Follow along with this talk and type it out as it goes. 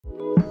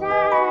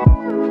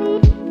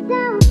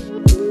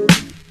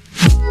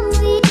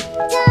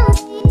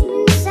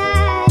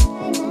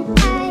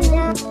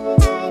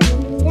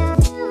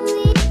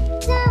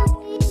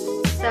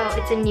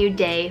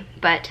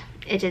but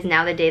it is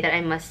now the day that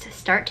I must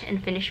start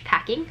and finish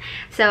packing.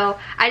 So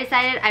I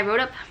decided, I wrote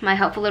up my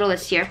helpful little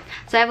list here.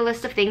 So I have a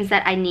list of things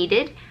that I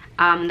needed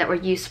that were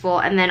useful,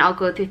 and then I'll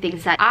go through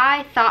things that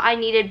I thought I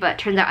needed but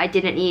turns out I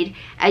didn't need.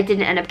 I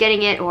didn't end up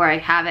getting it, or I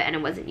have it and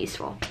it wasn't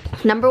useful.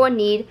 Number one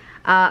need,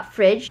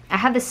 fridge. I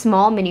have this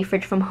small mini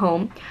fridge from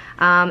home,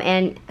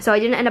 and so I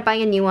didn't end up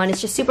buying a new one.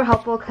 It's just super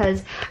helpful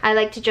because I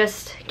like to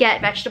just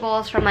get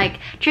vegetables from like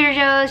Trader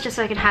Joe's just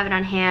so I can have it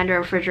on hand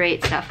or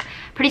refrigerate stuff.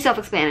 Pretty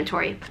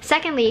self-explanatory.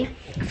 Secondly,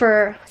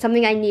 for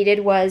something I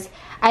needed was,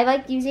 I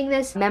like using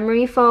this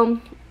memory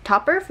foam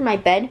topper for my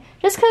bed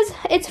just because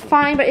it's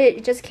fine, but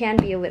it just can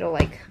be a little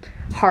like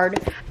hard.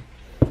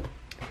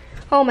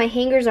 Oh, my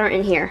hangers aren't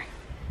in here.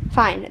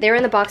 Fine, they're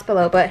in the box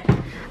below, but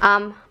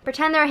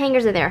pretend there are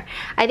hangers in there.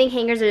 I think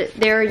hangers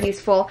they're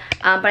useful,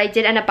 but I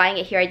did end up buying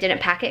it here. I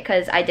didn't pack it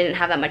because I didn't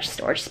have that much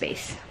storage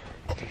space.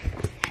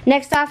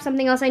 Next off,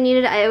 something else I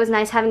needed, it was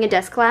nice having a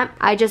desk lamp.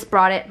 I just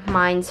brought it,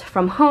 mine's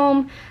from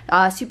home,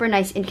 super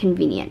nice and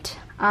convenient.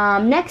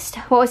 Next,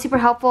 what was super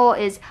helpful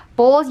is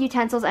bowls,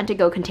 utensils, and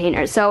to-go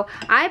containers. So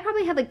I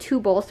probably had like 2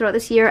 bowls throughout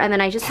this year, and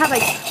then I just have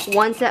like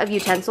 1 set of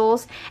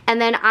utensils, and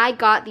then I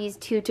got these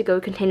 2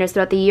 to-go containers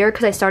throughout the year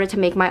because I started to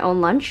make my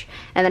own lunch,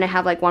 and then I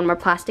have like 1 more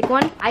plastic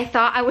one. I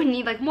thought I would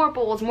need like more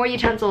bowls, more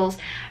utensils.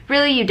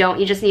 Really, you don't.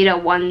 You just need a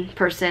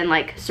 1-person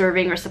like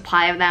serving or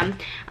supply of them,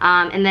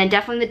 and then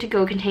definitely the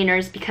to-go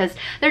containers because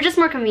they're just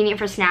more convenient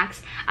for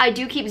snacks. I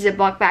do keep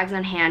Ziploc bags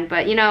on hand,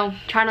 but you know,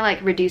 trying to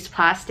like reduce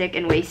plastic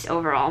and waste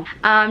overall.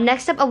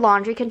 Next up, a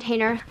laundry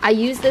container. I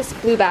use this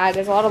blue bag,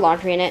 there's a lot of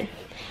laundry in it,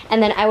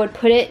 and then I would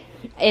put it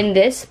in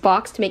this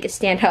box to make it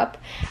stand up.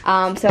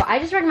 So I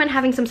just recommend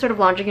having some sort of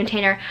laundry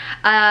container.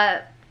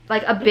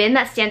 Like a bin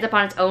that stands up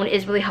on its own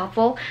is really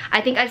helpful.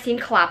 I think I've seen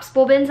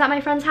collapsible bins that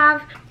my friends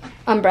have.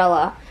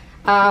 Umbrella.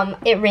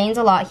 It rains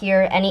a lot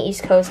here, any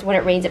East Coast, when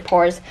it rains it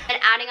pours. And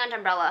adding on to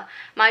umbrella,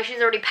 my shoes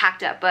are already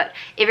packed up, but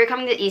if you're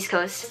coming to the East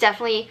Coast,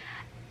 definitely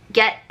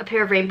get a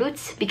pair of rain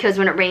boots because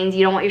when it rains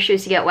you don't want your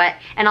shoes to get wet,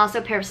 and also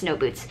a pair of snow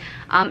boots.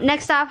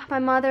 Next off, my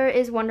mother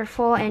is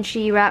wonderful and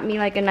she wrapped me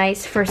like a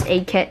nice first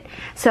aid kit.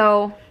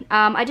 So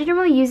I didn't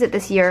really use it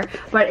this year,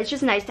 but it's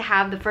just nice to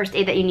have the first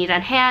aid that you need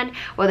on hand,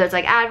 whether it's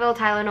like Advil,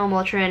 Tylenol,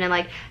 Motrin, and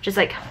like just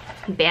like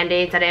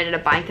band-aids that I ended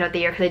up buying throughout the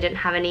year because I didn't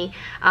have any.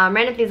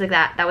 Random things like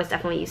that, that was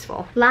definitely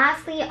useful.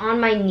 Lastly, on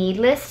my need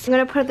list, I'm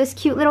gonna put this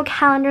cute little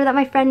calendar that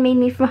my friend made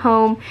me from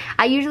home.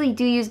 I usually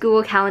do use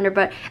Google Calendar,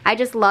 but I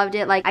just loved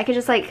it. Like I could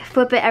just like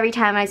flip it every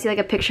time I see like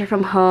a picture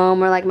from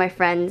home or like my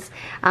friends.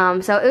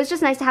 So it was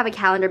just nice to have a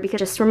calendar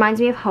because it just reminds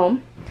me of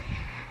home.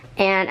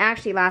 And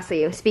actually,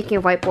 lastly, speaking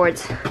of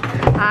whiteboards,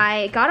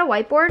 I got a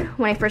whiteboard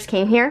when I first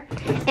came here,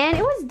 and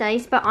it was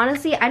nice, but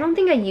honestly, I don't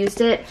think I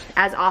used it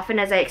as often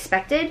as I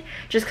expected,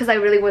 just because I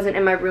really wasn't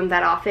in my room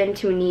that often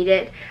to need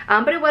it.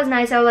 But it was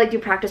nice. I would like do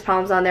practice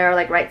problems on there, or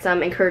like write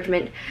some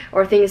encouragement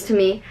or things to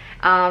me.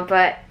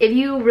 But if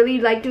you really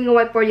like doing a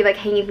whiteboard, you like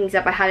hanging things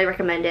up, I highly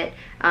recommend it.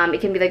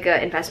 It can be like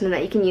an investment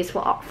that you can use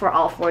for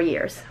all 4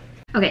 years.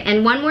 Okay,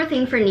 and one more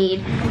thing for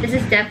need. This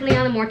is definitely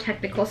on the more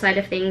technical side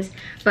of things,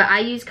 but I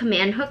use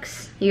command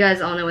hooks. You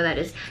guys all know what that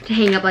is, to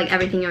hang up like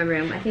everything in my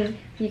room. I think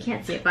you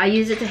can't see it, but I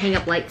use it to hang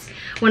up lights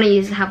when I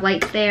use to have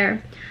lights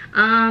there.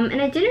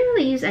 And I didn't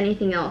really use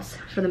anything else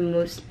for the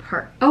most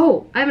part.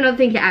 Oh, I have another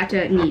thing to add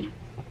to need.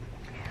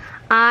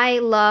 I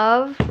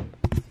love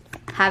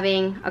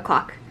having a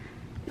clock.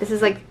 This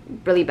is like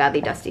really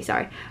badly dusty,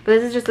 sorry. But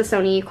this is just a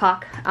Sony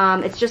clock.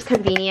 It's just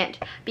convenient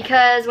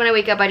because when I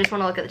wake up, I just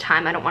want to look at the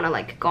time. I don't want to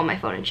like go on my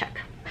phone and check.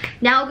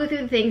 Now I'll go through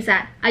the things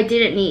that I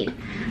didn't need.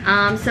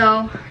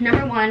 So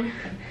number one,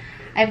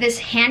 I have this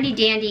handy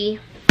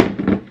dandy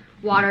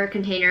water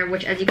container,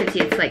 which as you can see,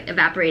 it's like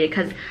evaporated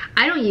because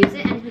I don't use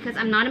it, and it's because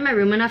I'm not in my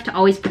room enough to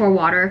always pour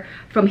water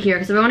from here.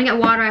 Because if I want to get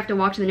water, I have to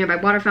walk to the nearby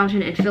water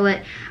fountain and fill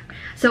it.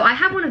 So I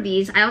have one of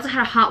these. I also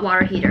had a hot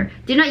water heater.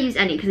 Did not use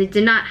any because it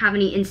did not have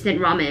any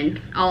instant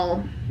ramen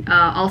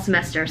all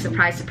semester.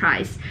 Surprise,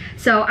 surprise.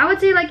 So I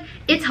would say like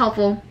it's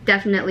helpful,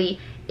 definitely,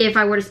 if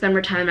I were to spend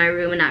more time in my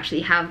room and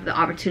actually have the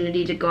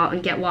opportunity to go out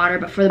and get water.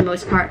 But for the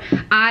most part,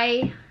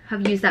 I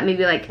have used that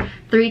maybe like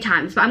 3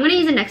 times. But I'm gonna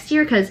use it next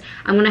year because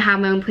I'm gonna have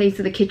my own place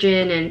to the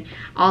kitchen and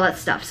all that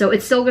stuff. So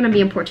it's still gonna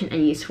be important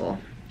and useful.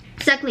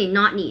 Secondly,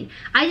 not need.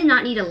 I did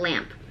not need a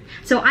lamp.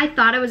 So I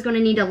thought I was going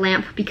to need a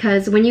lamp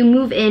because when you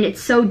move in,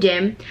 it's so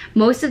dim.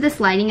 Most of this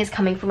lighting is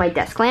coming from my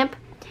desk lamp.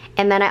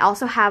 And then I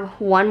also have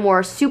one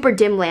more super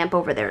dim lamp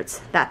over there. It's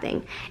that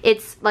thing.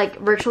 It's like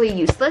virtually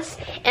useless.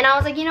 And I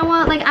was like, you know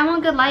what? Like I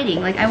want good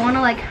lighting. Like I want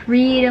to like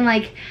read and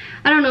like,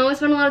 I don't know,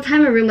 spend a lot of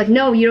time in my room. Like,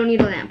 no, you don't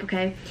need a lamp,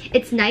 okay?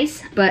 It's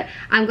nice, but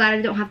I'm glad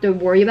I don't have to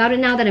worry about it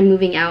now that I'm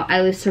moving out.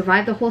 I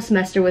survived the whole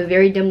semester with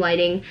very dim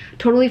lighting.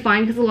 Totally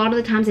fine, because a lot of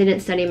the times I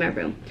didn't study in my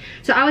room.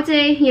 So I would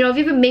say, you know, if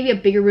you have maybe a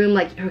bigger room,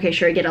 like, okay,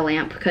 sure, get a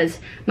lamp, because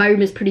my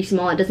room is pretty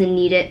small. It doesn't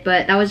need it,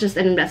 but that was just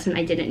an investment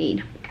I didn't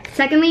need.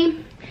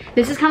 Secondly,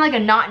 this is kind of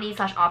like a not need /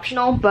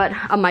 optional, but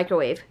a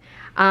microwave.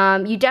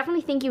 You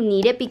definitely think you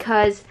need it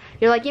because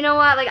you're like, you know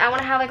what, like I want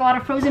to have like a lot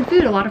of frozen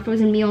food, a lot of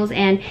frozen meals,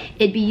 and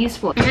it'd be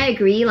useful. And I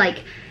agree,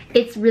 like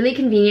It's really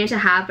convenient to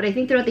have, but I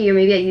think throughout the year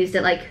maybe I used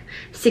it like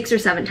 6 or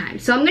 7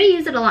 times. So I'm gonna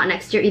use it a lot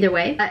next year either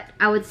way. But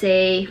I would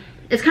say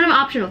it's kind of an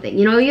optional thing.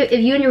 You know, if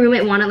you and your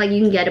roommate want it, like,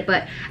 you can get it,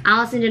 but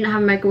Allison didn't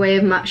have a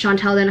microwave,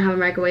 Chantel didn't have a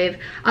microwave,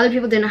 other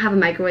people didn't have a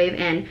microwave,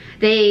 and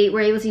they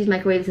were able to use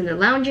microwaves in their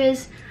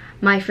lounges.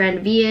 My friend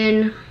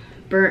Vian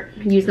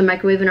used the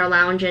microwave in our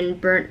lounge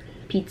and burnt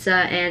pizza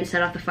and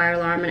set off the fire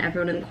alarm, and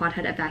everyone in the quad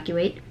had to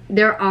evacuate.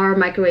 There are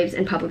microwaves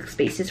in public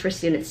spaces for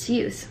students to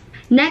use.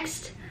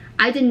 Next,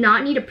 I did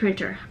not need a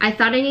printer. I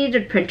thought I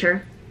needed a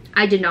printer.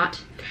 I did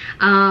not.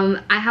 I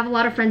have a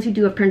lot of friends who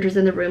do have printers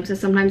in the room, so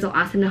sometimes I'll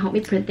ask them to help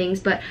me print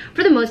things, but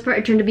for the most part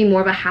it turned to be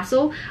more of a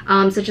hassle,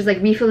 such as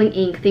like refilling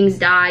ink, things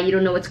die, you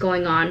don't know what's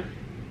going on.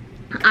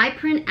 I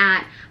print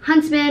at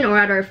Huntsman or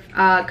at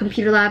our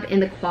computer lab in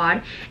the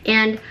quad,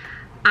 and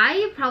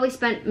I probably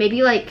spent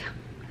maybe like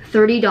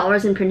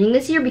 $30 in printing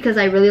this year because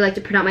I really like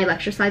to print out my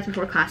lecture slides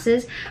before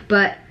classes,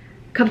 but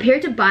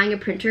compared to buying a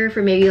printer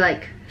for maybe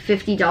like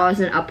 $50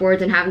 and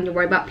upwards and having to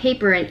worry about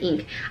paper and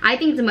ink, I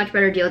think it's a much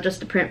better deal just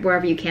to print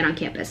wherever you can on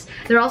campus.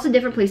 There are also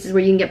different places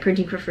where you can get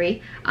printing for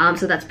free,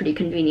 so that's pretty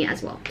convenient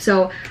as well.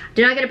 So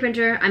did not get a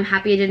printer. I'm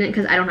happy I didn't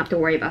because I don't have to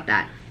worry about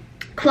that.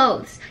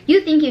 Clothes.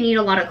 You think you need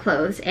a lot of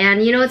clothes,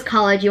 and you know it's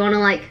college, you want to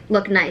like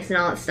look nice and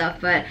all that stuff,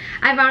 but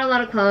I bought a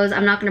lot of clothes.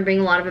 I'm not going to bring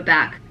a lot of it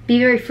back. Be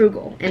very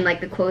frugal in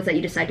like the clothes that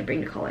you decide to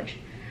bring to college.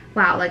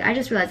 Wow, like I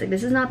just realized like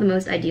this is not the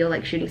most ideal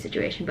like shooting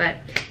situation, but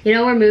you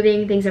know, we're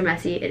moving, things are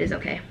messy, it is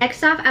okay.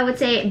 Next off, I would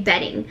say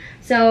bedding.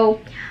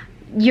 So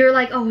you're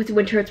like, oh, it's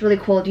winter, it's really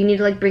cold, you need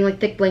to like bring like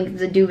thick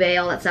blankets, a duvet,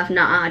 all that stuff.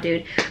 Nuh-uh,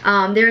 dude.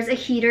 There's a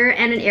heater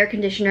and an air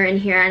conditioner in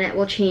here, and it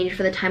will change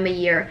for the time of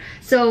year.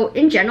 So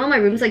in general, my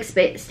room's like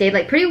stayed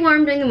like pretty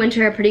warm during the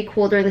winter, pretty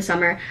cool during the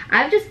summer.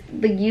 I've just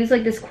like used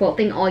like this quilt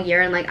thing all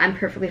year, and like I'm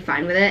perfectly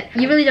fine with it.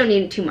 You really don't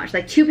need too much,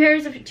 like two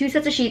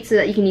sets of sheets so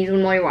that you can use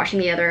one while you're washing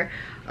the other,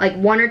 like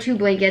 1 or 2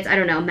 blankets, I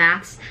don't know,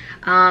 max.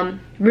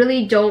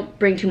 Really don't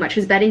bring too much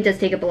because bedding does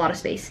take up a lot of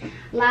space.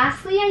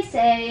 Lastly, I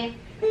say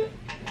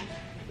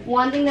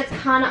one thing that's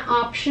kind of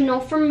optional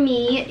for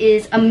me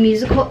is a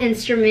musical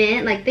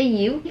instrument, like the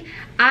uke.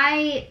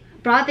 I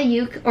brought the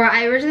uke, or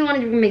I originally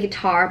wanted to bring my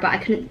guitar, but I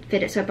couldn't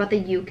fit it, so I brought the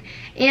uke.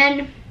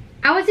 And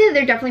I would say that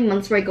there are definitely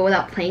months where I go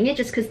without playing it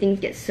just because things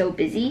get so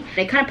busy.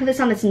 I kind of put this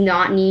on this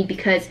not need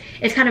because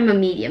it's kind of a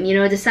medium, you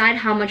know, decide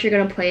how much you're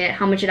gonna play it,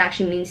 how much it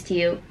actually means to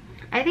you.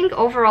 I think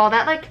overall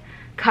that like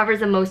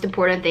covers the most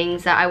important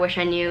things that I wish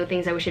I knew,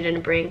 things I wish I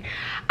didn't bring.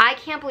 I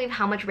can't believe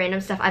how much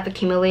random stuff I've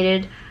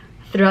accumulated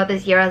throughout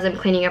this year as I'm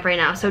cleaning up right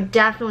now. So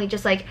definitely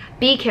just like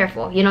be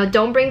careful, you know,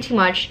 don't bring too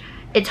much.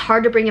 It's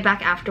hard to bring it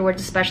back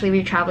afterwards, especially if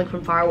you're traveling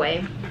from far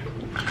away.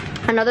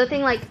 Another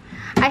thing, like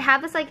I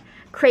have this like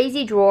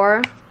crazy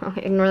drawer,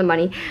 okay, ignore the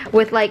money,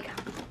 with like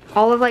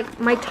all of like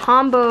my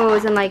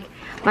Tombos and like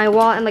my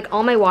wall and like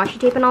all my washi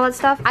tape and all that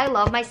stuff. I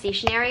love my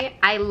stationery.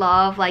 I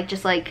love like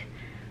just like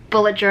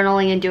bullet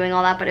journaling and doing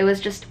all that, but it was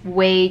just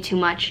way too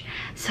much.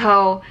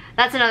 So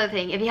that's another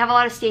thing. If you have a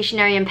lot of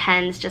stationery and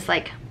pens, just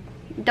like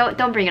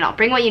don't bring it all.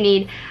 Bring what you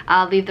need,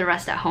 leave the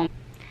rest at home.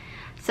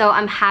 So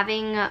I'm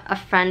having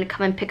a friend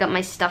come and pick up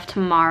my stuff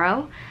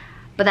tomorrow,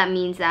 but that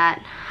means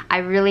that I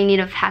really need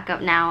to pack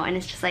up now, and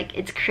it's just like,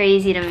 it's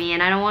crazy to me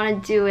and I don't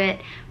want to do it,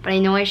 but I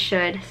know I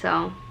should,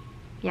 so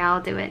yeah,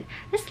 I'll do it.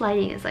 This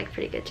lighting is like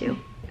pretty good too.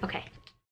 Okay,